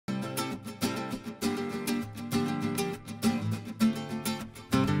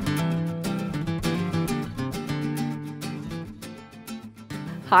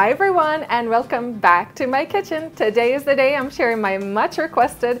Hi everyone, and welcome back to my kitchen. Today is the day I'm sharing my much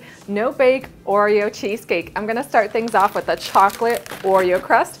requested no-bake Oreo cheesecake. I'm gonna start things off with a chocolate Oreo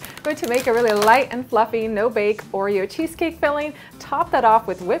crust. I'm going to make a really light and fluffy no-bake Oreo cheesecake filling. Top that off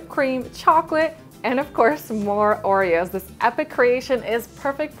with whipped cream, chocolate, and of course more Oreos. This epic creation is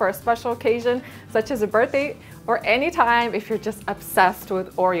perfect for a special occasion such as a birthday or any time if you're just obsessed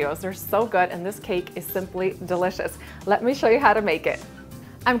with Oreos. They're so good and this cake is simply delicious. Let me show you how to make it.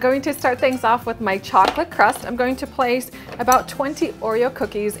 I'm going to start things off with my chocolate crust. I'm going to place about 20 Oreo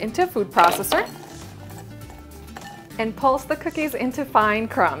cookies into a food processor and pulse the cookies into fine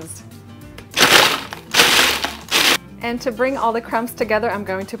crumbs. And to bring all the crumbs together, I'm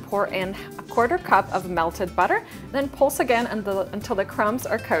going to pour in a quarter cup of melted butter, then pulse again until the crumbs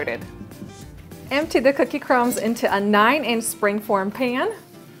are coated. Empty the cookie crumbs into a 9-inch springform pan,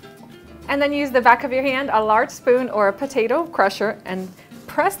 and then use the back of your hand, a large spoon or a potato crusher, and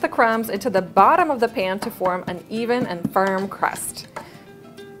press the crumbs into the bottom of the pan to form an even and firm crust.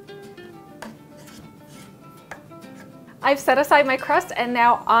 I've set aside my crust and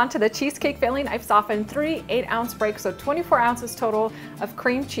now onto the cheesecake filling. I've softened 3 8-ounce breaks, so 24 ounces total of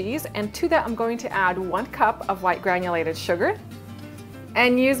cream cheese, and to that I'm going to add 1 cup of white granulated sugar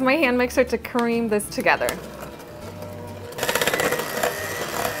and use my hand mixer to cream this together.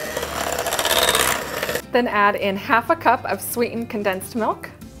 Then add in half a cup of sweetened condensed milk,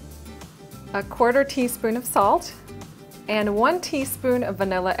 a 1/4 teaspoon of salt, and 1 teaspoon of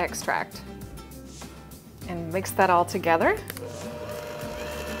vanilla extract. And mix that all together.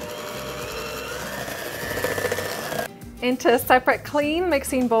 Into a separate clean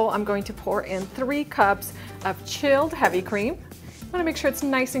mixing bowl, I'm going to pour in 3 cups of chilled heavy cream. I want to make sure it's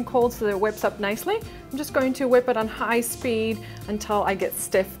nice and cold so that it whips up nicely. I'm just going to whip it on high speed until I get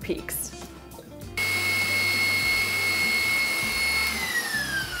stiff peaks.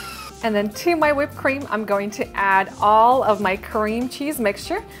 And then to my whipped cream, I'm going to add all of my cream cheese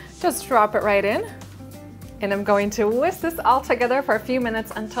mixture. Just drop it right in. And I'm going to whisk this all together for a few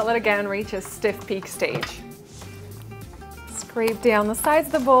minutes until it again reaches stiff peak stage. Scrape down the sides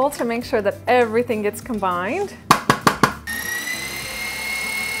of the bowl to make sure that everything gets combined.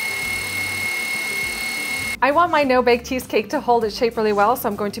 I want my no-bake cheesecake to hold its shape really well, so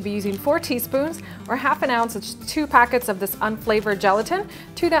I'm going to be using 4 teaspoons or half an ounce, it's 2 packets of this unflavored gelatin.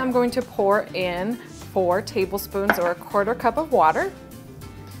 To that I'm going to pour in 4 tablespoons or a 1/4 cup of water.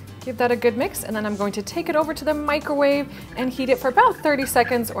 Give that a good mix, and then I'm going to take it over to the microwave and heat it for about 30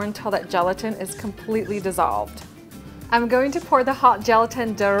 seconds or until that gelatin is completely dissolved. I'm going to pour the hot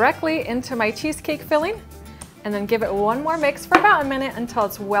gelatin directly into my cheesecake filling and then give it one more mix for about a minute until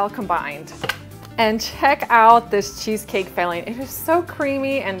it's well combined. And check out this cheesecake filling. It is so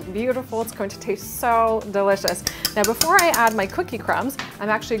creamy and beautiful. It's going to taste so delicious. Now before I add my cookie crumbs, I'm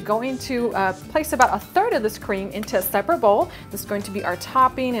actually going to place about 1/3 of this cream into a separate bowl. This is going to be our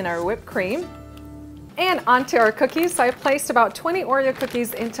topping and our whipped cream. And onto our cookies. So I placed about 20 Oreo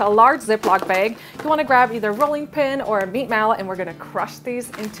cookies into a large Ziploc bag. You want to grab either a rolling pin or a meat mallet, and we're going to crush these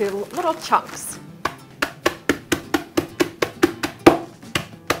into little chunks.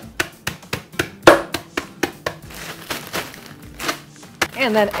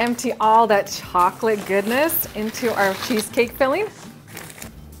 And then empty all that chocolate goodness into our cheesecake filling.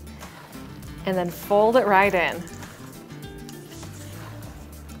 And then fold it right in.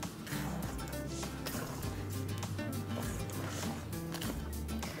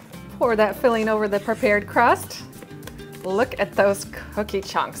 Pour that filling over the prepared crust. Look at those cookie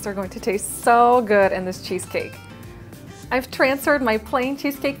chunks. They're going to taste so good in this cheesecake. I've transferred my plain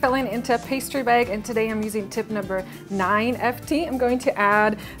cheesecake filling into a pastry bag, and today I'm using tip number 9FT. I'm going to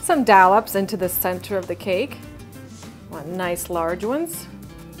add some dollops into the center of the cake. I want nice large ones.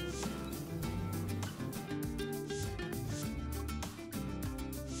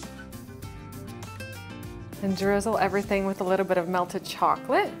 And drizzle everything with a little bit of melted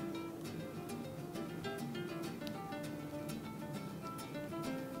chocolate.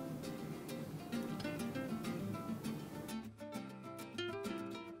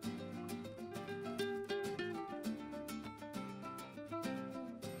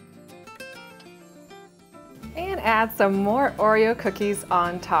 And add some more Oreo cookies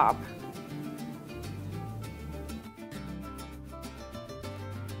on top.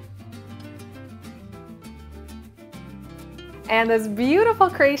 And this beautiful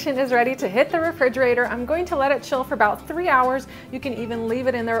creation is ready to hit the refrigerator. I'm going to let it chill for about 3 hours. You can even leave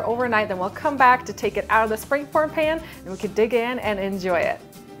it in there overnight, then we'll come back to take it out of the springform pan and we can dig in and enjoy it.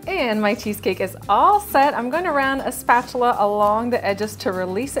 And my cheesecake is all set. I'm going to run a spatula along the edges to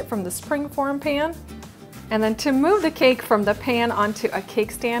release it from the springform pan. And then to move the cake from the pan onto a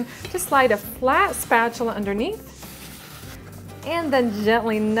cake stand, just slide a flat spatula underneath and then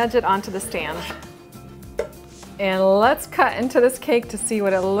gently nudge it onto the stand. And let's cut into this cake to see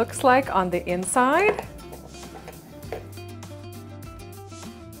what it looks like on the inside.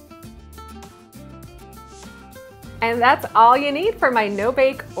 And that's all you need for my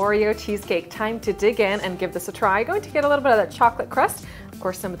no-bake Oreo cheesecake. Time to dig in and give this a try. I'm going to get a little bit of that chocolate crust, of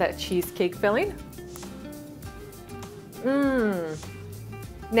course some of that cheesecake filling.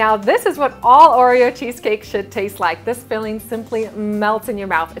 Now this is what all Oreo cheesecake should taste like. This filling simply melts in your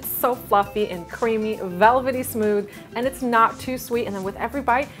mouth. It's so fluffy and creamy, velvety smooth, and it's not too sweet. And then with every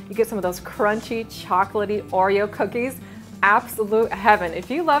bite, you get some of those crunchy, chocolatey Oreo cookies. Absolute heaven. If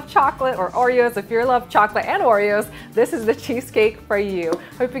you love chocolate or Oreos, if you love chocolate and Oreos, this is the cheesecake for you.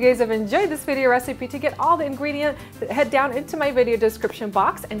 Hope you guys have enjoyed this video recipe. To get all the ingredients, head down into my video description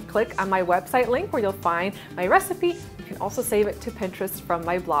box and click on my website link where you'll find my recipe. You can also save it to Pinterest from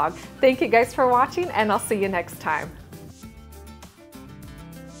my blog. Thank you guys for watching, and I'll see you next time.